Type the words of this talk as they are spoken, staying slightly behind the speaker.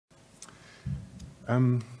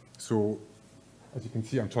So, as you can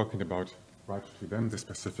see, I'm talking about WriteToThem, the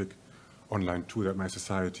specific online tool that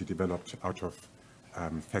mySociety developed out of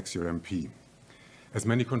TICTeC. As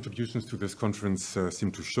many contributions to this conference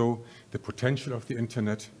seem to show, the potential of the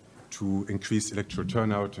internet to increase electoral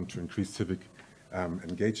turnout and to increase civic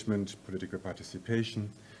engagement, political participation,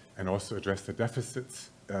 and also address the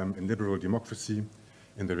deficits in liberal democracy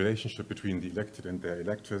in the relationship between the elected and their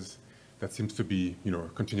electors. That seems to be,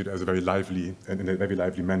 continued as a very lively and in a very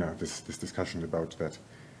lively manner, this discussion about that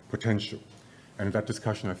potential. And in that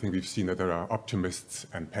discussion, I think we've seen that there are optimists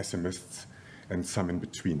and pessimists and some in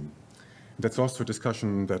between. That's also a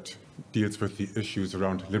discussion that deals with the issues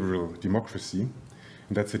around liberal democracy.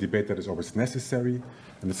 And that's a debate that is always necessary,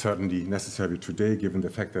 and it's certainly necessary today, given the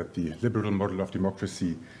fact that the liberal model of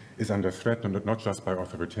democracy is under threat, not just by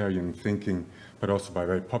authoritarian thinking, but also by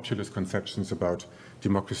very populist conceptions about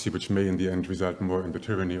democracy, which may in the end result more in the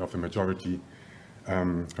tyranny of the majority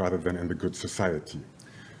rather than in the good society.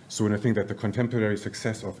 So, and I think that the contemporary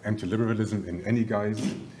success of anti-liberalism in any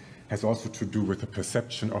guise has also to do with the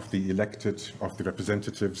perception of the elected, of the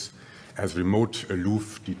representatives, as remote,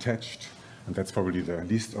 aloof, detached, and that's probably the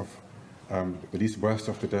least worst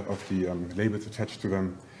of the labels attached to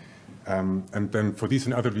them. And then for these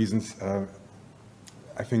and other reasons,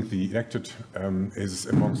 I think the elected is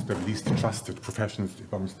amongst the least trusted professions,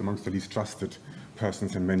 amongst the least trusted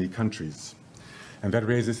persons in many countries. And that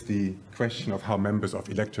raises the question of how members of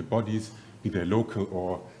elected bodies, be they local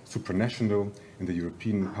or supranational in the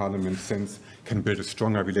European Parliament sense, can build a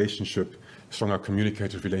stronger relationship, stronger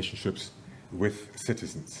communicative relationships with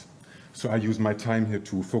citizens. So I use my time here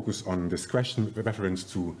to focus on this question with reference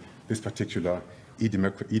to this particular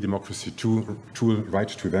e-democracy tool,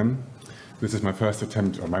 WriteToThem. This is my first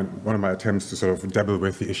attempt, or one of my attempts to sort of dabble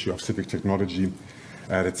with the issue of civic technology.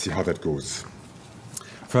 Let's see how that goes.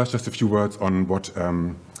 First, just a few words on what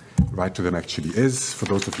WriteToThem actually is. For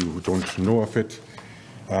those of you who don't know of it,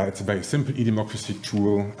 it's a very simple e-democracy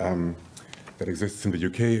tool that exists in the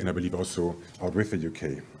UK and I believe also out with the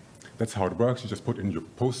UK. That's how it works. You just put in your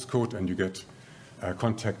postcode and you get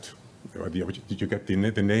contact, or you get the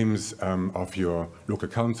names of your local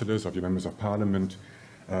councillors, of your members of parliament,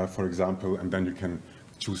 for example, and then you can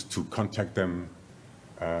choose to contact them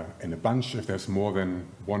in a bunch if there's more than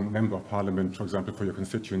one member of parliament, for example, for your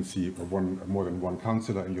constituency, or more than one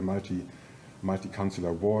councillor in your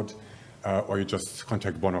multi-councillor ward, or you just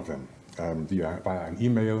contact one of them via an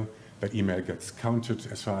email. That email gets counted,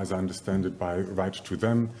 as far as I understand it, by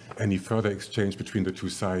WriteToThem. Any further exchange between the two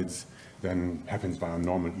sides then happens via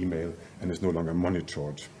normal email and is no longer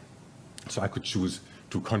monitored. So I could choose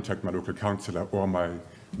to contact my local councillor or my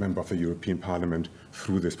member of the European Parliament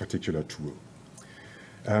through this particular tool.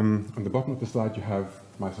 On the bottom of the slide, you have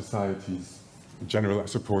mySociety's general, I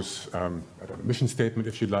suppose, mission statement,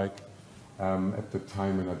 if you like. At the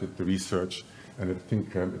time when I did the research, and I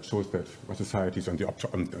think it shows that mySociety is on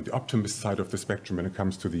the optimist side of the spectrum when it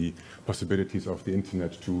comes to the possibilities of the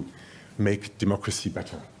internet to make democracy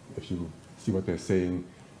better. If you see what they're saying,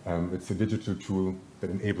 it's a digital tool that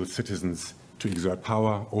enables citizens to exert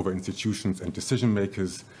power over institutions and decision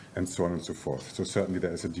makers, and so on and so forth. So certainly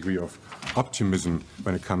there is a degree of optimism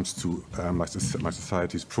when it comes to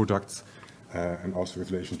mySociety's products and also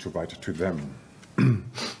with relation to WriteToThem.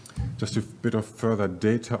 Just a bit of further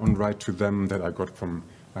data on WriteToThem that I got from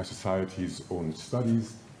mySociety's own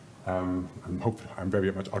studies. I'm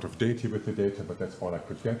very much out of date here with the data, but that's all I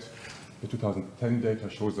could get. The 2010 data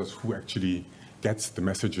shows us who actually gets the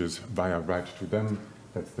messages via WriteToThem.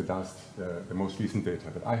 That's the most recent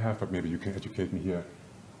data that I have, but maybe you can educate me here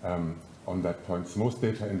on that point. So most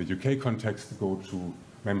data in the UK context go to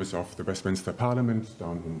members of the Westminster Parliament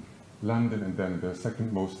down in London, and then the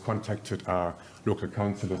second most contacted are local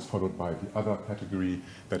councillors, followed by the other category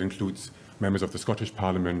that includes members of the Scottish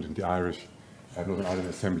Parliament and the Irish Northern Ireland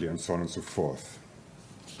Assembly, and so on and so forth.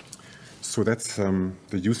 So that's the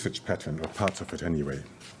usage pattern, or parts of it anyway.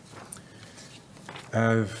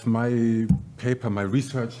 My paper, my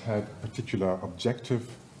research had a particular objective,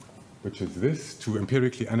 which is this: to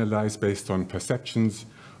empirically analyze, based on perceptions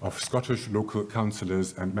of Scottish local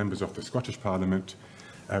councillors and members of the Scottish Parliament,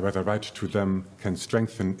 whether WriteToThem can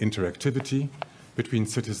strengthen interactivity between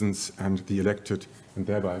citizens and the elected and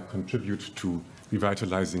thereby contribute to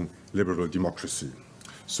revitalizing liberal democracy.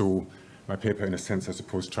 So my paper, in a sense, I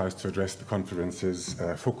suppose, tries to address the conference's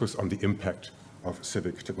focus on the impact of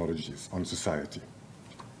civic technologies on society.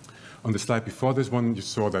 On the slide before this one, you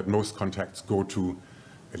saw that most contacts go to,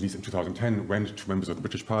 at least in 2010, went to members of the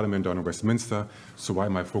British Parliament down in Westminster. So why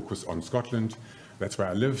my focus on Scotland? That's where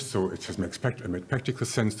I live, so it just made practical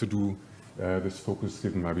sense to do this focus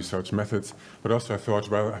given my research methods. But also I thought,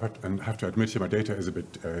 well, I have to admit here my data is a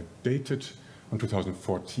bit dated on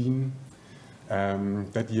 2014.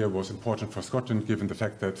 That year was important for Scotland, given the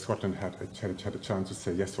fact that Scotland had a chance to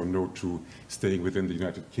say yes or no to staying within the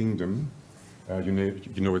United Kingdom. You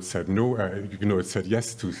know, it said no. You know, it said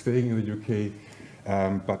yes to staying in the UK.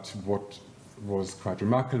 But what was quite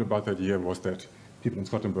remarkable about that year was that people in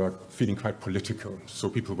Scotland were feeling quite political. So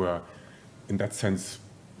people were, in that sense,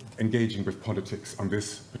 engaging with politics on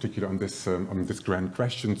this grand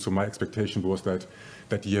question. So my expectation was that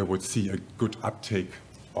that year would see a good uptake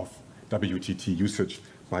of WTT usage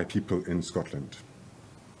by people in Scotland.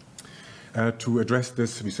 To address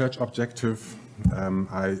this research objective,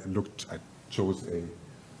 I chose a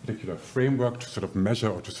particular framework to sort of measure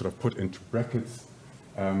or to sort of put into brackets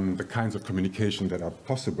the kinds of communication that are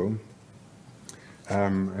possible,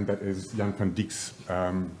 and that is Jan van Dijk's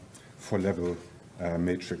four-level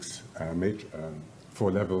matrix,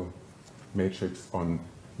 four-level matrix on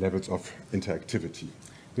levels of interactivity.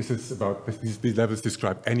 This is about, these levels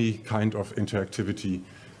describe any kind of interactivity.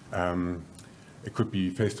 It could be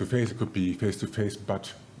face-to-face, it could be face-to-face,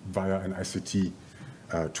 but via an ICT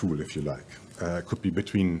tool, if you like. It could be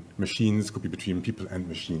between machines, it could be between people and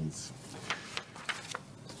machines.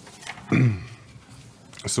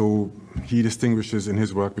 So he distinguishes in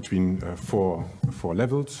his work between four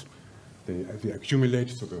levels. They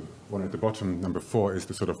accumulate, so the one at the bottom, number 4, is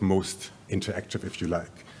the sort of most interactive, if you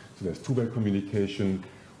like. So there's two-way communication,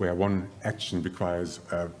 where one action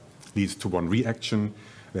leads to one reaction.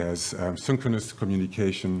 There's synchronous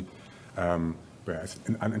communication, where it's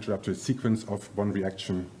an uninterrupted sequence of one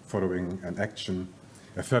reaction following an action.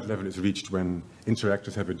 A third level is reached when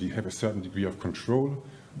interactors have a certain degree of control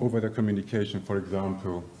over their communication. For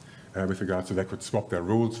example, with regards to they could swap their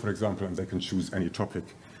roles, for example, and they can choose any topic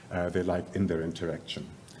they like in their interaction.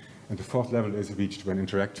 And the fourth level is reached when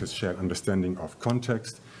interactors share understanding of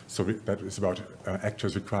context. So that is about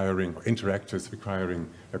actors requiring, or interactors requiring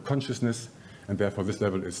a consciousness, and therefore this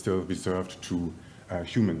level is still reserved to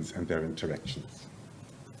humans and their interactions,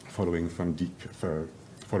 following Van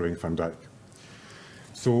Dijk.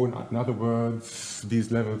 So in other words,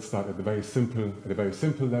 these levels start at a very simple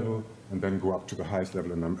level, and then go up to the highest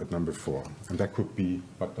level at number 4. And that could be,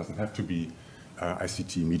 but doesn't have to be,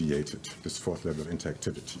 ICT mediated, this fourth level of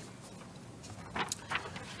interactivity.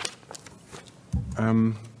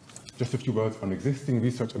 Just a few words on existing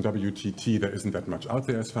research on WTT. There isn't that much out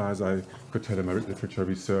there as far as I could tell in my literature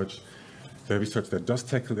research. The research that does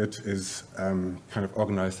tackle it is kind of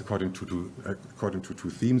organized according to two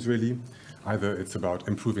themes, really. Either it's about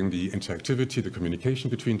improving the interactivity, the communication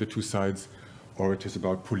between the two sides, or it is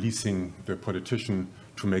about policing the politician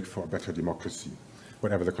to make for a better democracy,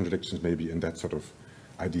 whatever the contradictions may be in that sort of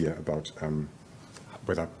idea about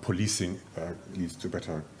whether policing leads to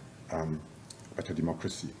better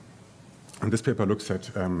democracy. And this paper looks at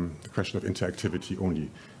the question of interactivity only,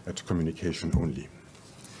 at communication only.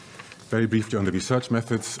 Very briefly on the research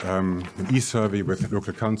methods, an e-survey with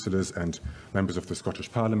local councillors and members of the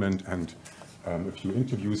Scottish Parliament, and a few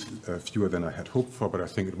interviews, fewer than I had hoped for, but I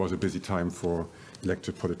think it was a busy time for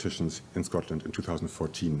elected politicians in Scotland in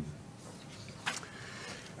 2014.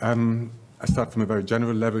 I start from a very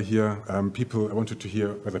general level here. I wanted to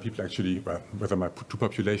hear whether my two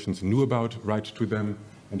populations knew about WriteToThem,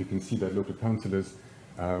 and you can see that local councillors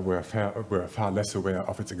were far less aware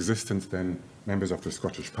of its existence than members of the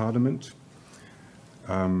Scottish Parliament.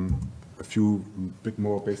 A few bit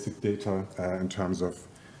more basic data in terms of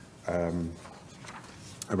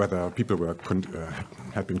whether people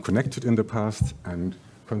had been connected in the past, and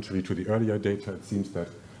contrary to the earlier data, it seems that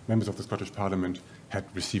members of the Scottish Parliament had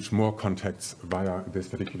received more contacts via this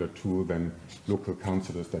particular tool than local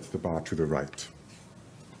councillors. That's the bar to the right.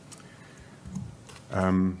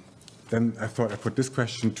 Then I thought I'd put this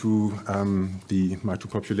question to my two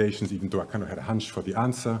populations, even though I kind of had a hunch for the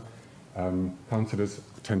answer. Councillors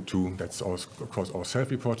tend to, that's also, of course, all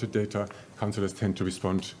self-reported data. Councillors tend to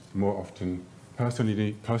respond more often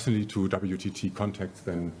personally to WTT contacts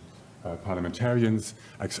than parliamentarians.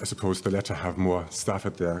 I suppose the latter have more staff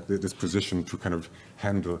at their disposition to kind of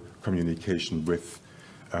handle communication with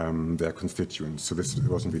their constituents. So this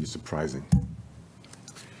wasn't really surprising.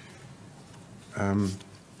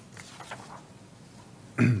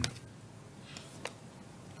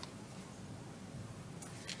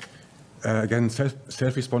 Again,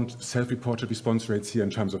 self-reported response rates here in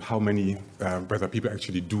terms of how many, whether people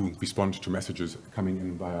actually do respond to messages coming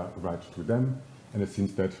in via WriteToThem. And it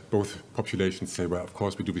seems that both populations say, well, of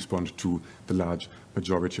course, we do respond to the large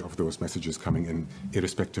majority of those messages coming in,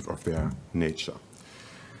 irrespective of their nature.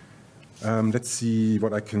 Let's see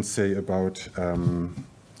what I can say about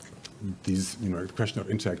these, question of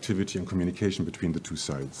interactivity and communication between the two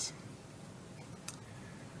sides.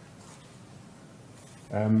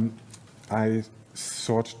 I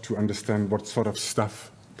sought to understand what sort of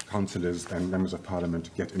stuff councillors and members of parliament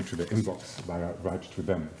get into their inbox via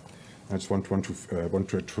WriteToThem. I just want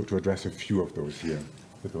to address a few of those here,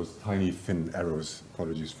 with those tiny thin arrows.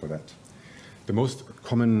 Apologies for that. The most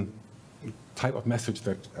common type of message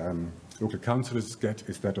that local councillors get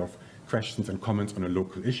is that of questions and comments on a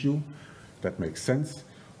local issue. That makes sense.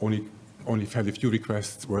 Only fairly few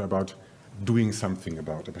requests were about doing something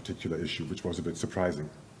about a particular issue, which was a bit surprising.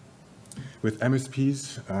 With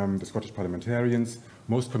MSPs, the Scottish parliamentarians,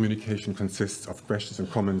 most communication consists of questions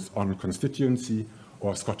and comments on constituency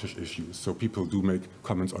or Scottish issues. So people do make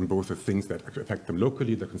comments on both the things that affect them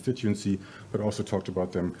locally, the constituency, but also talked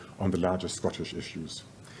about them on the larger Scottish issues.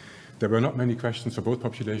 There were not many questions for both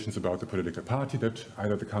populations about the political party that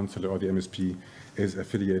either the councillor or the MSP is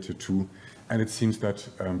affiliated to, and it seems that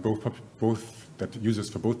that users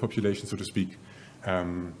for both populations, so to speak,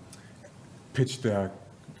 pitch their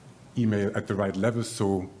email at the right level.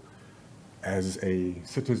 So as a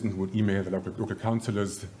citizen who would email the local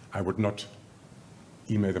councillors, I would not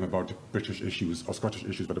email them about British issues or Scottish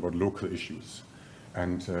issues, but about local issues.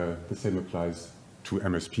 And the same applies to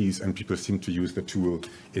MSPs, and people seem to use the tool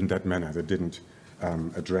in that manner. They didn't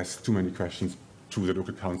address too many questions to the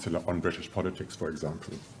local councillor on British politics, for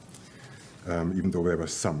example, even though there were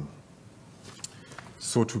some.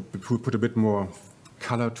 So to put a bit more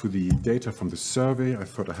color to the data from the survey, I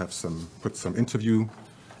thought I have put some interview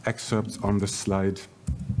excerpts on the slide,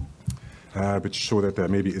 which show that there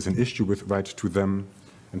maybe is an issue with WriteToThem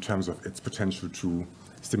in terms of its potential to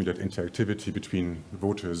stimulate interactivity between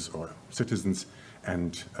voters or citizens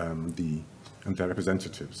and their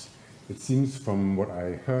representatives. It seems from what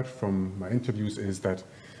I heard from my interviews is that,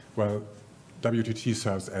 well, WTT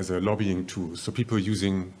serves as a lobbying tool. So people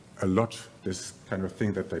using a lot this kind of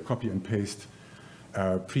thing that they copy and paste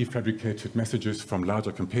prefabricated messages from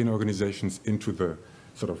larger campaign organizations into the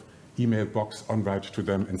sort of email box on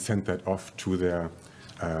WriteToThem and send that off to their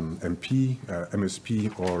MP,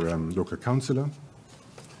 MSP, or local councillor.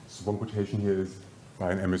 So one quotation here is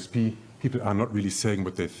by an MSP: people are not really saying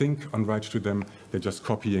what they think on WriteToThem, they're just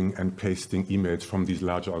copying and pasting emails from these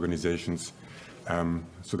larger organizations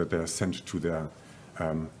so that they are sent to their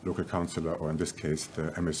local councillor, or in this case, the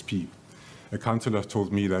MSP. A councillor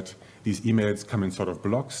told me that these emails come in sort of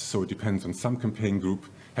blocks, so it depends on some campaign group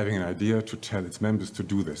having an idea to tell its members to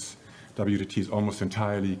do this. WTT is almost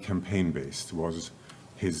entirely campaign-based, was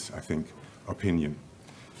his, I think, opinion.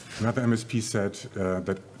 Another MSP said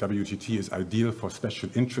that WTT is ideal for special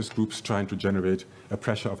interest groups trying to generate a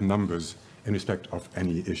pressure of numbers in respect of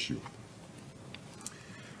any issue.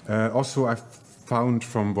 Also, I found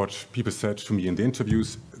from what people said to me in the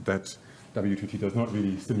interviews that WTT does not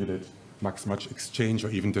really stimulate much exchange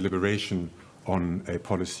or even deliberation on a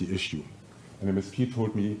policy issue. An MSP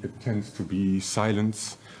told me it tends to be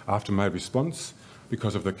silence after my response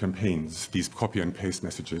because of the campaigns, these copy and paste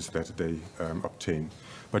messages that they obtain.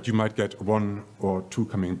 But you might get one or two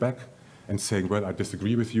coming back and saying, well, I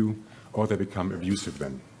disagree with you, or they become abusive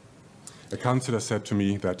then. A councillor said to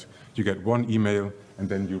me that you get one email and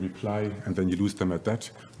then you reply and then you lose them at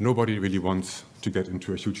that. Nobody really wants to get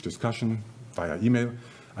into a huge discussion via email.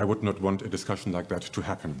 I would not want a discussion like that to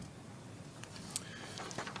happen.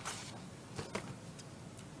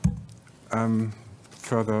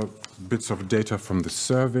 Further bits of data from the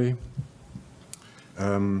survey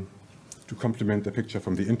to complement the picture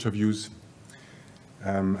from the interviews.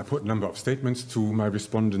 I put a number of statements to my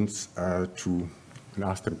respondents and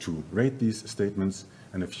asked them to rate these statements,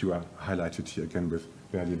 and a few are highlighted here again with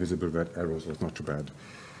barely visible red arrows, so it's not too bad.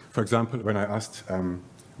 For example, when I asked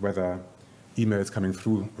whether emails coming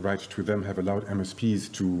through WriteToThem have allowed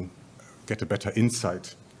MSPs to get a better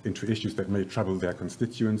insight into issues that may trouble their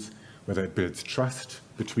constituents, whether it builds trust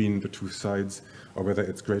between the two sides, or whether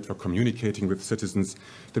it's great for communicating with citizens,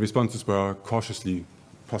 the responses were cautiously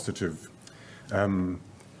positive,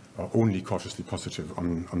 or only cautiously positive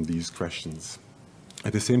on these questions.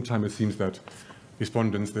 At the same time, it seems that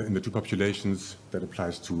respondents in the two populations, that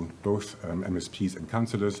applies to both MSPs and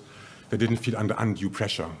councillors, they didn't feel under undue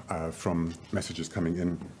pressure from messages coming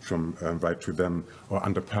in from WriteToThem or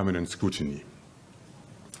under permanent scrutiny.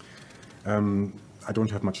 I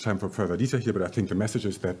don't have much time for further detail here, but I think the message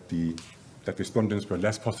is that that respondents were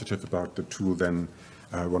less positive about the tool than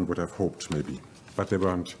one would have hoped, maybe. But they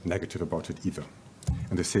weren't negative about it either.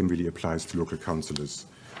 And the same really applies to local councillors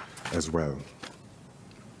as well.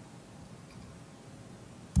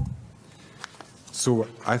 So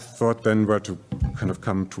I thought then where to kind of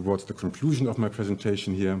come towards the conclusion of my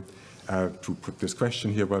presentation here, to put this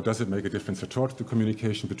question here, well, does it make a difference at all to the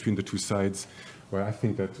communication between the two sides? Well, I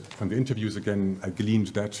think that from the interviews, again, I gleaned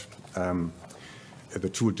that the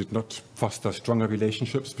tool did not foster stronger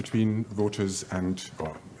relationships between voters and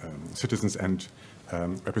citizens and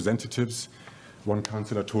representatives. One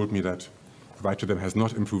councillor told me that WriteToThem has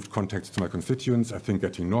not improved contacts to my constituents. I think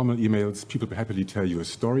getting normal emails, people happily tell you a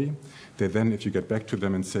story. They then, if you get back to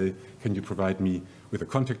them and say, can you provide me with a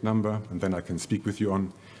contact number, and then I can speak with you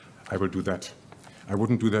on, I will do that. I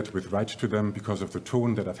wouldn't do that with WriteToThem because of the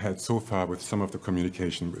tone that I've had so far with some of the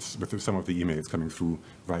communication, with some of the emails coming through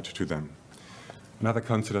WriteToThem. Another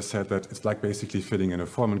councillor said that it's like basically filling in a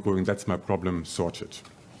form and going, that's my problem, sorted.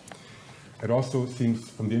 It also seems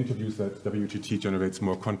from the interviews that WTT generates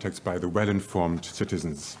more contacts by the well-informed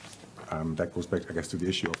citizens. That goes back, I guess, to the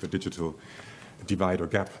issue of the digital divide or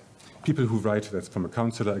gap. People who write, that's from a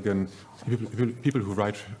councillor again, people who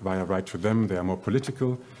write via WriteToThem, they are more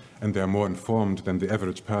political and they are more informed than the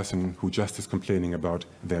average person who just is complaining about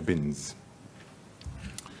their bins.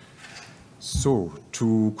 So,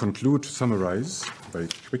 to conclude, summarize very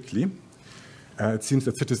quickly, it seems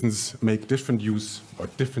that citizens make different use, or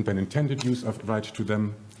different than intended use of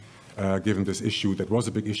WriteToThem, given this issue that was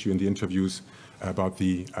a big issue in the interviews about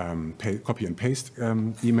the copy and paste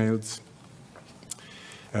emails.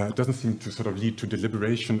 It doesn't seem to sort of lead to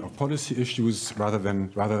deliberation of policy issues, rather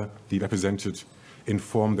the represented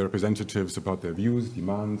inform the representatives about their views,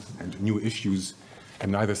 demands, and new issues,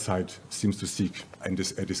 and neither side seems to seek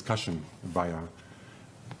a discussion via,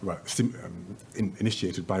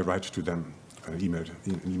 initiated by WriteToThem. An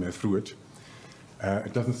email through it.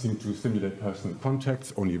 It doesn't seem to stimulate personal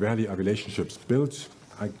contacts, only rarely are relationships built,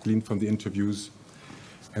 I gleaned from the interviews.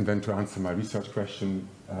 And then to answer my research question,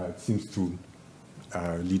 it seems to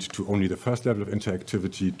lead to only the first level of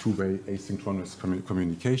interactivity, two-way asynchronous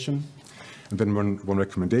communication. And then one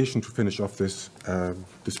recommendation to finish off this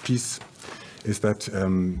piece is that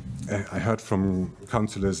I heard from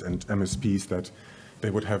councillors and MSPs that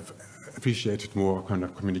they would have appreciated more kind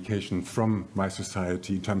of communication from mySociety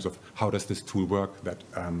in terms of how does this tool work that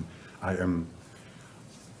I am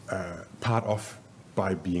part of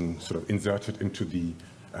by being sort of inserted into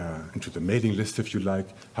the mailing list, if you like.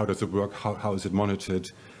 How does it work? How is it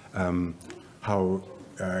monitored? How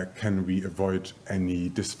can we avoid any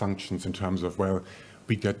dysfunctions in terms of, well,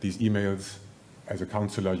 we get these emails. As a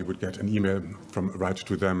councillor, you would get an email from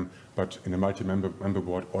WriteToThem, but in a multi-member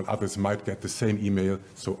board, all others might get the same email,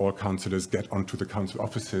 so all councillors get onto the council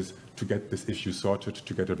offices to get this issue sorted,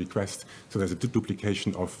 to get a request. So there's a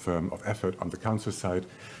duplication of effort on the council side,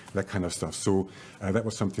 that kind of stuff. So that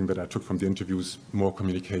was something that I took from the interviews, more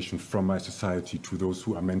communication from mySociety to those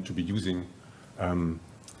who are meant to be using, on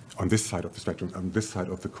this side of the spectrum, on this side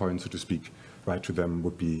of the coin, so to speak, WriteToThem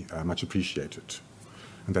would be much appreciated.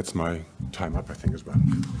 And that's my time up, I think, as well.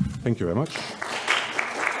 Thank you very much.